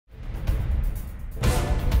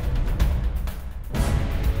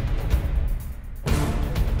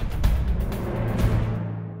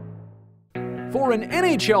For an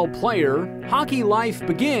NHL player, hockey life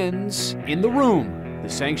begins in the room, the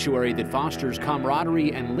sanctuary that fosters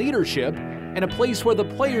camaraderie and leadership, and a place where the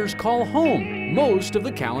players call home most of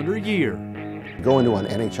the calendar year. Go into an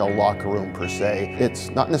NHL locker room per se, it's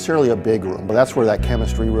not necessarily a big room, but that's where that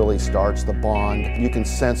chemistry really starts, the bond. You can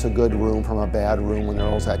sense a good room from a bad room when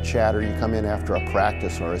there's that chatter. You come in after a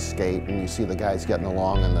practice or a skate and you see the guys getting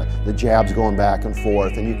along and the jabs going back and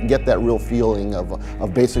forth, and you can get that real feeling of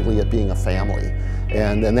basically it being a family.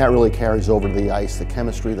 And that really carries over to the ice, the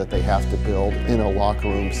chemistry that they have to build in a locker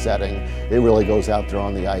room setting. It really goes out there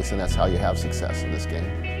on the ice, and that's how you have success in this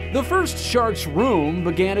game. The first Sharks room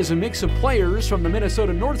began as a mix of players from the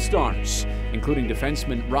Minnesota North Stars, including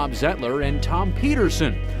defenseman Rob Zettler and Tom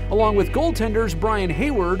Peterson, along with goaltenders Brian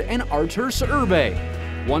Hayward and Arturs Urbe.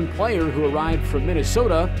 One player who arrived from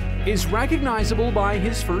Minnesota is recognizable by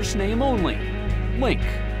his first name only, Link.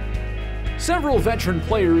 Several veteran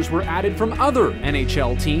players were added from other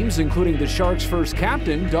NHL teams, including the Sharks' first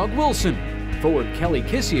captain, Doug Wilson, forward Kelly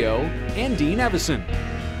Kissio, and Dean Evison.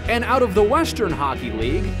 And out of the Western Hockey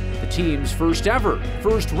League, the team's first ever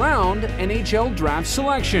first-round NHL draft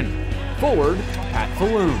selection, forward Pat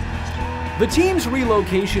Falloon. The team's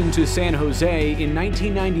relocation to San Jose in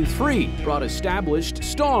 1993 brought established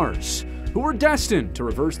stars who were destined to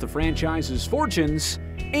reverse the franchise's fortunes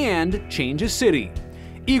and change a city.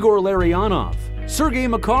 Igor Larionov, Sergei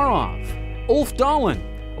Makarov, Ulf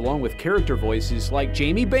Dahlin, along with character voices like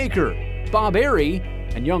Jamie Baker, Bob Airey,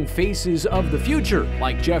 and young faces of the future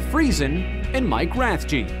like Jeff Friesen and Mike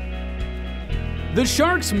Rathje. The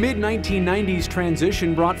Sharks' mid-1990s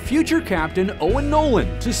transition brought future captain Owen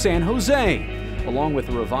Nolan to San Jose, along with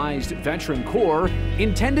a revised veteran core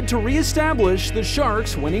intended to re-establish the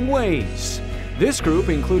Sharks' winning ways. This group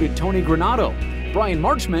included Tony Granato, Brian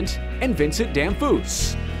Marchment, and Vincent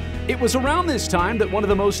Damphousse. It was around this time that one of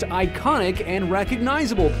the most iconic and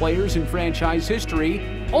recognizable players in franchise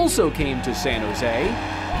history also came to San Jose,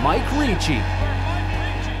 Mike Ricci.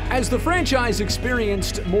 As the franchise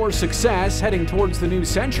experienced more success heading towards the new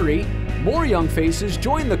century, more young faces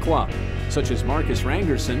joined the club, such as Marcus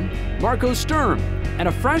Rangerson, Marco Sturm, and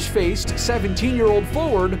a fresh-faced 17-year-old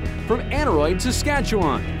forward from Aneroid,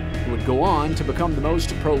 Saskatchewan, who would go on to become the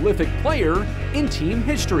most prolific player in team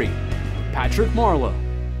history, Patrick Marleau.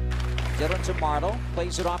 Dylan to Marleau,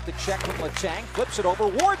 plays it off the check from Letang, flips it over,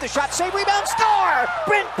 Ward the shot, save, rebound, score!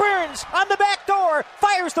 Brent Burns on the back door,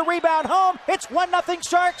 fires the rebound home, it's 1-0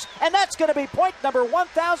 Sharks, and that's going to be point number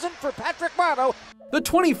 1,000 for Patrick Marleau. The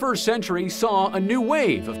 21st century saw a new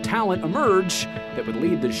wave of talent emerge that would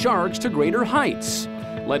lead the Sharks to greater heights,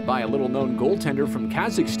 led by a little-known goaltender from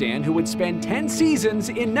Kazakhstan who would spend 10 seasons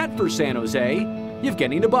in net for San Jose,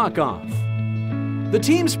 Yevgeny Nabokov. The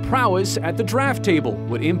team's prowess at the draft table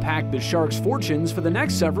would impact the Sharks' fortunes for the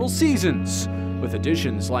next several seasons, with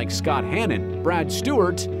additions like Scott Hannon, Brad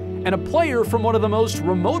Stewart, and a player from one of the most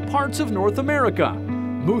remote parts of North America,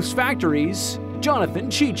 Moose Factory's Jonathan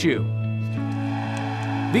Cheechoo.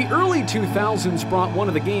 The early 2000s brought one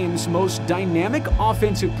of the game's most dynamic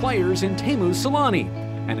offensive players in Teemu Selanne,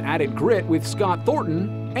 and added grit with Scott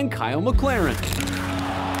Thornton and Kyle McLaren.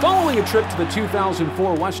 Following a trip to the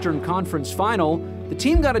 2004 Western Conference Final, the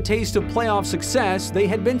team got a taste of playoff success they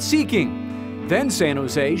had been seeking. Then San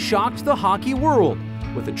Jose shocked the hockey world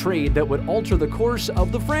with a trade that would alter the course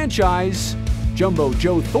of the franchise. Jumbo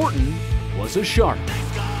Joe Thornton was a Shark.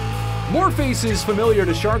 More faces familiar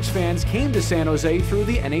to Sharks fans came to San Jose through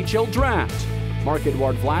the NHL draft.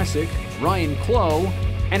 Marc-Edouard Vlasic, Ryan Clough,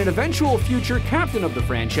 and an eventual future captain of the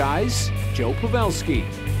franchise, Joe Pavelski.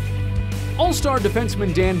 All-star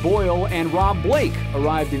defenseman Dan Boyle and Rob Blake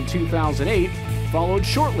arrived in 2008, followed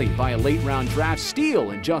shortly by a late-round draft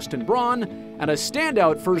steal in Justin Braun and a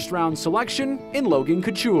standout first-round selection in Logan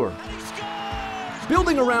Couture.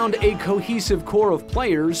 Building around a cohesive core of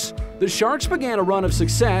players, the Sharks began a run of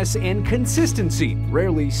success and consistency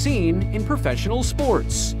rarely seen in professional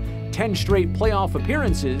sports. 10 straight playoff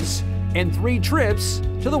appearances and 3 trips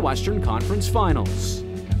to the Western Conference Finals.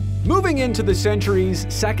 Moving into the century's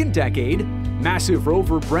second decade, massive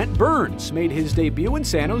rover Brent Burns made his debut in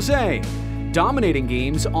San Jose, dominating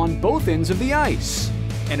games on both ends of the ice,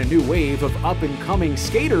 and a new wave of up-and-coming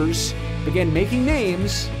skaters began making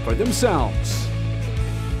names for themselves.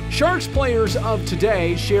 Sharks players of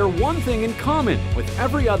today share one thing in common with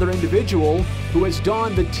every other individual who has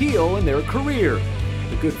donned the teal in their career: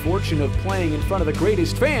 the good fortune of playing in front of the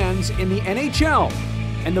greatest fans in the NHL,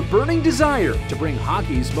 and the burning desire to bring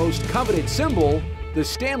hockey's most coveted symbol, the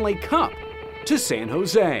Stanley Cup, to San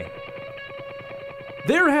Jose.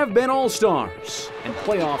 There have been all-stars and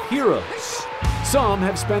playoff heroes. Some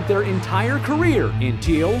have spent their entire career in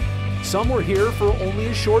teal, Some were here for only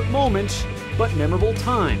a short moment, but memorable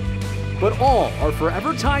time. But all are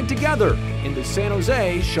forever tied together in the San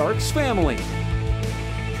Jose Sharks family.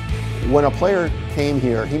 When a player came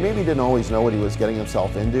here, he maybe didn't always know what he was getting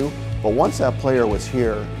himself into, but once that player was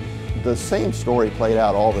here, the same story played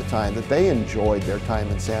out all the time, that they enjoyed their time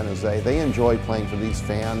in San Jose. They enjoyed playing for these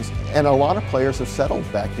fans. And a lot of players have settled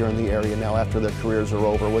back here in the area now after their careers are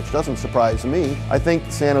over, which doesn't surprise me. I think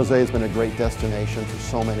San Jose has been a great destination for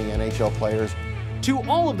so many NHL players. To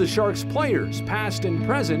all of the Sharks players, past and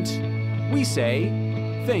present, we say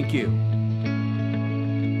thank you.